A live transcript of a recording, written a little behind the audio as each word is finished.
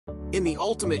In the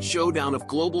ultimate showdown of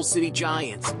global city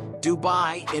giants,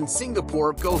 Dubai and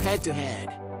Singapore go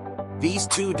head-to-head. These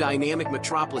two dynamic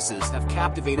metropolises have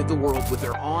captivated the world with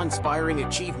their awe-inspiring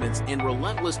achievements and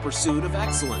relentless pursuit of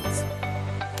excellence.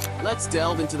 Let's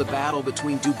delve into the battle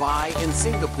between Dubai and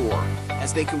Singapore,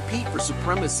 as they compete for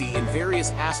supremacy in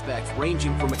various aspects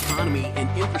ranging from economy and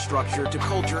infrastructure to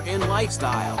culture and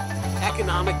lifestyle,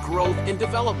 economic growth and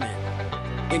development.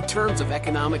 In terms of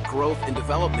economic growth and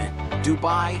development,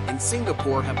 Dubai and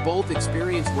Singapore have both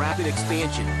experienced rapid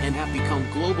expansion and have become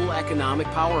global economic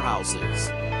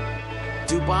powerhouses.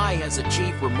 Dubai has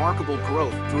achieved remarkable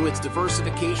growth through its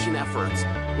diversification efforts,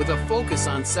 with a focus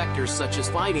on sectors such as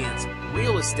finance,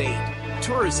 real estate,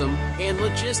 tourism, and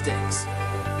logistics.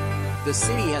 The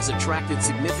city has attracted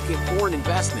significant foreign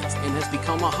investments and has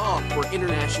become a hub for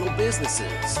international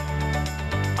businesses.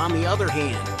 On the other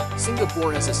hand,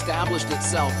 Singapore has established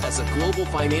itself as a global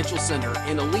financial center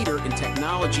and a leader in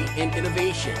technology and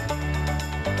innovation.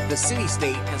 The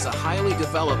city-state has a highly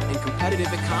developed and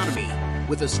competitive economy,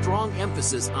 with a strong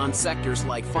emphasis on sectors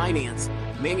like finance,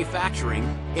 manufacturing,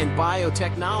 and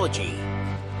biotechnology.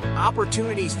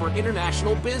 Opportunities for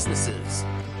international businesses.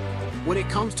 When it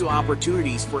comes to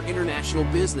opportunities for international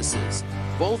businesses,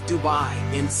 both Dubai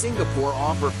and Singapore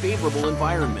offer favorable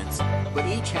environments, but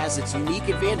each has its unique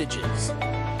advantages.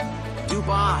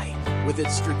 Dubai, with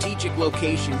its strategic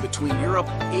location between Europe,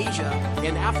 Asia,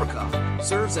 and Africa,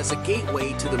 serves as a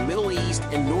gateway to the Middle East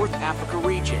and North Africa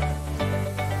region.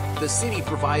 The city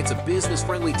provides a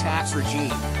business-friendly tax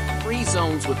regime, free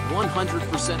zones with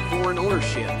 100% foreign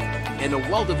ownership, and a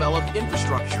well-developed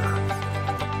infrastructure.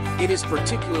 It is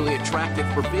particularly attractive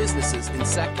for businesses in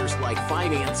sectors like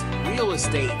finance, real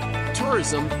estate,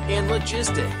 tourism, and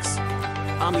logistics.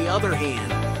 On the other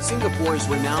hand, Singapore is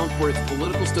renowned for its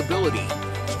political stability,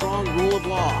 strong rule of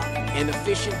law, and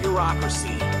efficient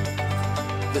bureaucracy.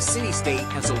 The city-state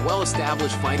has a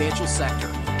well-established financial sector,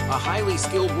 a highly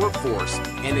skilled workforce,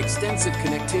 and extensive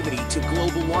connectivity to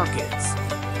global markets.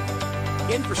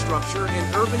 Infrastructure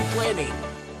and urban planning.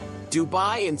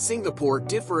 Dubai and Singapore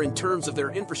differ in terms of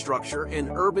their infrastructure and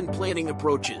urban planning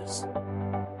approaches.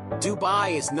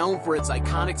 Dubai is known for its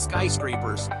iconic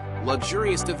skyscrapers,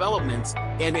 luxurious developments,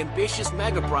 and ambitious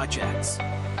megaprojects.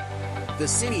 The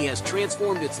city has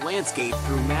transformed its landscape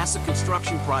through massive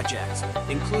construction projects,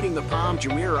 including the Palm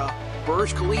Jumeirah,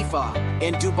 Burj Khalifa,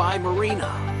 and Dubai Marina.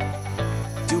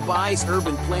 Dubai's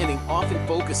urban planning often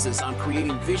focuses on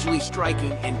creating visually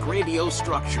striking and grandiose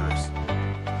structures.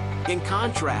 In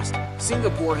contrast,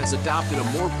 Singapore has adopted a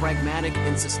more pragmatic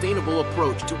and sustainable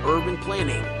approach to urban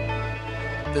planning.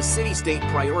 The city-state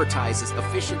prioritizes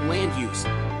efficient land use,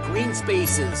 green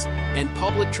spaces, and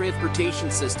public transportation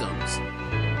systems.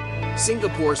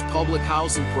 Singapore's public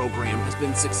housing program has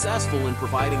been successful in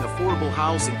providing affordable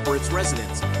housing for its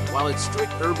residents, while its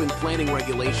strict urban planning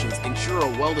regulations ensure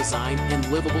a well-designed and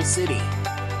livable city.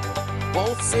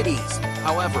 Both cities,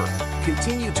 however,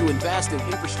 continue to invest in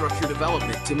infrastructure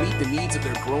development to meet the needs of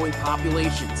their growing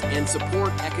populations and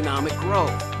support economic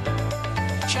growth.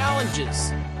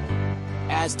 Challenges.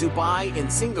 As Dubai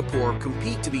and Singapore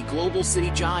compete to be global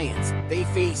city giants, they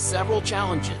face several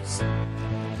challenges.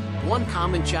 One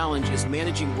common challenge is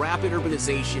managing rapid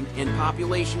urbanization and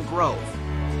population growth.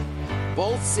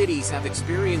 Both cities have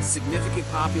experienced significant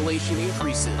population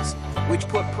increases, which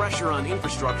put pressure on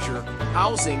infrastructure,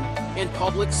 housing, and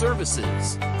public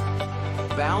services.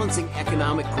 Balancing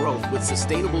economic growth with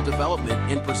sustainable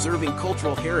development and preserving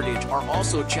cultural heritage are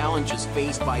also challenges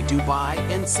faced by Dubai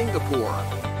and Singapore.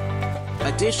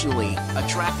 Additionally,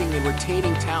 attracting and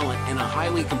retaining talent in a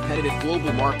highly competitive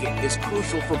global market is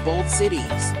crucial for both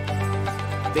cities.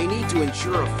 They need to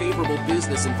ensure a favorable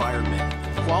business environment,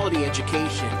 quality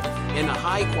education, and a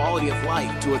high quality of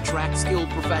life to attract skilled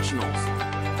professionals.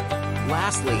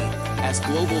 Lastly, as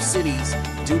global cities,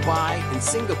 Dubai and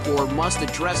Singapore must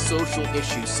address social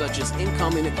issues such as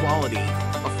income inequality,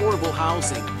 affordable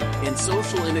housing, and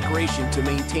social integration to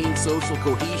maintain social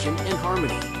cohesion and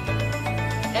harmony.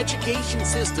 Education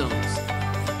systems.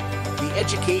 The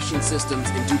education systems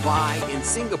in Dubai and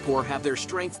Singapore have their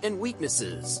strengths and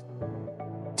weaknesses.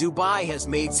 Dubai has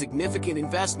made significant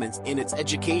investments in its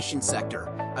education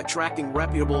sector, attracting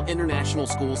reputable international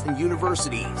schools and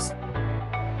universities.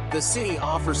 The city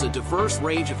offers a diverse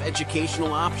range of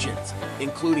educational options,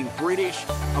 including British,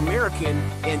 American,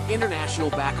 and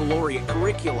international baccalaureate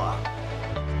curricula.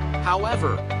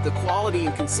 However, the quality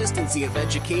and consistency of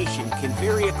education can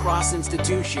vary across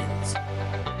institutions.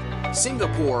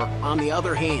 Singapore, on the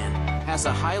other hand, has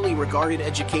a highly regarded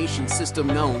education system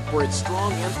known for its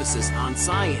strong emphasis on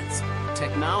science,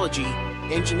 technology,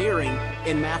 engineering,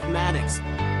 and mathematics.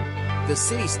 The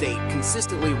city-state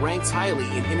consistently ranks highly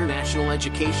in international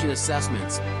education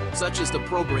assessments, such as the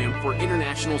Program for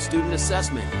International Student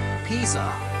Assessment, PISA.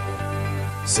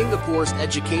 Singapore's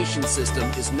education system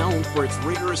is known for its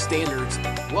rigorous standards,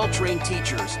 well-trained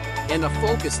teachers, and a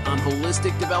focus on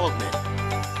holistic development.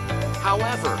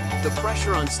 However, the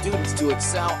pressure on students to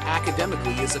excel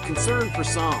academically is a concern for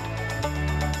some.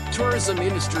 Tourism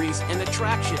industries and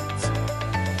attractions.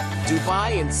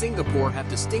 Dubai and Singapore have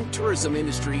distinct tourism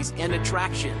industries and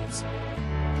attractions.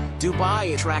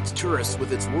 Dubai attracts tourists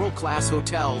with its world-class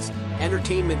hotels,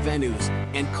 entertainment venues,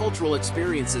 and cultural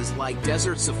experiences like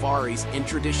desert safaris and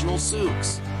traditional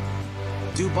souks.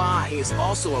 Dubai is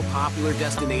also a popular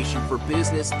destination for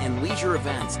business and leisure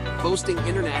events, hosting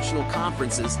international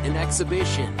conferences and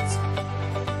exhibitions.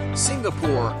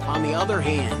 Singapore, on the other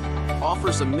hand,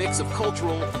 offers a mix of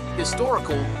cultural,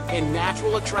 historical, and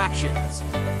natural attractions.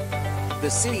 The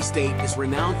city-state is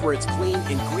renowned for its clean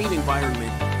and green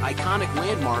environment, iconic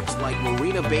landmarks like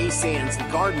Marina Bay Sands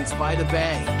and Gardens by the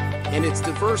Bay, and its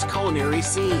diverse culinary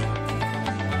scene.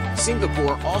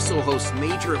 Singapore also hosts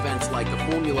major events like the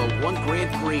Formula One Grand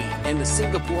Prix and the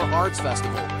Singapore Arts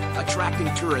Festival,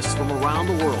 attracting tourists from around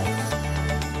the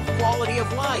world. Quality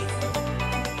of life.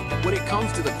 When it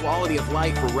comes to the quality of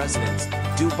life for residents,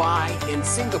 Dubai and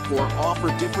Singapore offer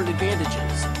different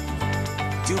advantages.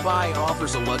 Dubai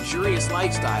offers a luxurious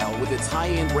lifestyle with its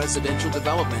high-end residential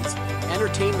developments,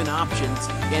 entertainment options,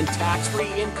 and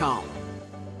tax-free income.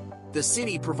 The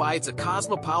city provides a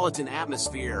cosmopolitan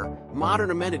atmosphere,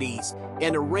 modern amenities,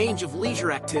 and a range of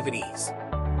leisure activities.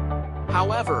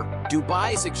 However,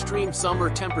 Dubai's extreme summer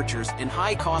temperatures and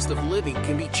high cost of living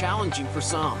can be challenging for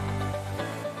some.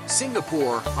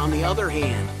 Singapore, on the other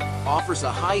hand, offers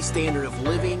a high standard of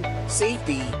living,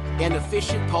 safety, and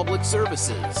efficient public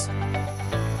services.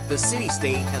 The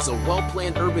city-state has a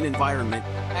well-planned urban environment,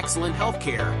 excellent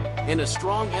healthcare, and a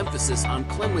strong emphasis on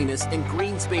cleanliness and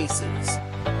green spaces.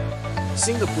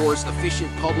 Singapore's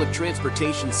efficient public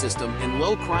transportation system and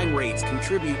low crime rates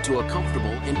contribute to a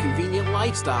comfortable and convenient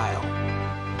lifestyle.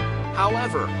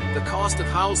 However, the cost of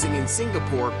housing in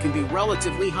Singapore can be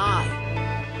relatively high.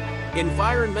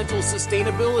 Environmental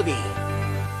sustainability.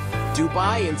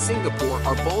 Dubai and Singapore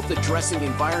are both addressing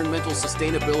environmental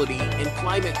sustainability and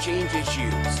climate change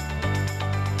issues.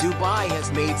 Dubai has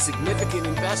made significant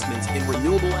investments in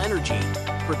renewable energy,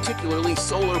 particularly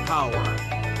solar power.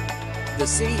 The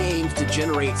city aims to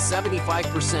generate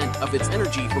 75% of its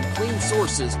energy from clean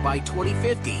sources by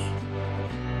 2050.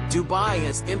 Dubai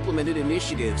has implemented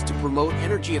initiatives to promote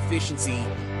energy efficiency,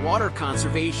 water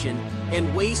conservation,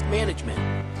 and waste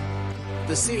management.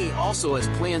 The city also has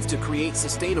plans to create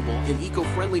sustainable and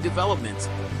eco-friendly developments,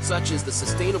 such as the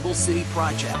Sustainable City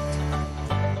Project.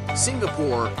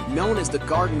 Singapore, known as the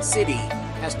Garden City,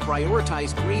 has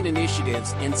prioritized green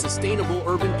initiatives and sustainable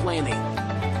urban planning.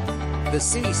 The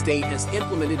city-state has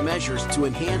implemented measures to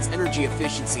enhance energy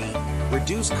efficiency,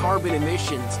 reduce carbon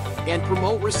emissions, and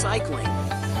promote recycling.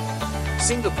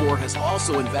 Singapore has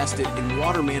also invested in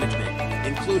water management,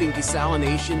 including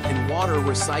desalination and water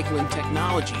recycling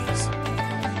technologies.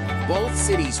 Both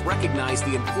cities recognize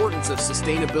the importance of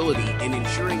sustainability in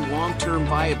ensuring long-term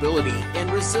viability and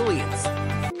resilience.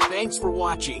 Thanks for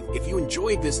watching. If you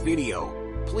enjoyed this video,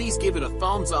 please give it a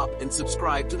thumbs up and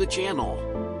subscribe to the channel.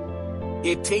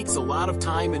 It takes a lot of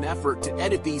time and effort to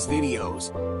edit these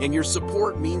videos, and your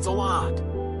support means a lot.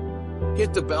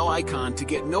 Hit the bell icon to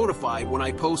get notified when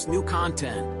I post new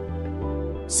content.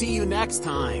 See you next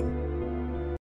time.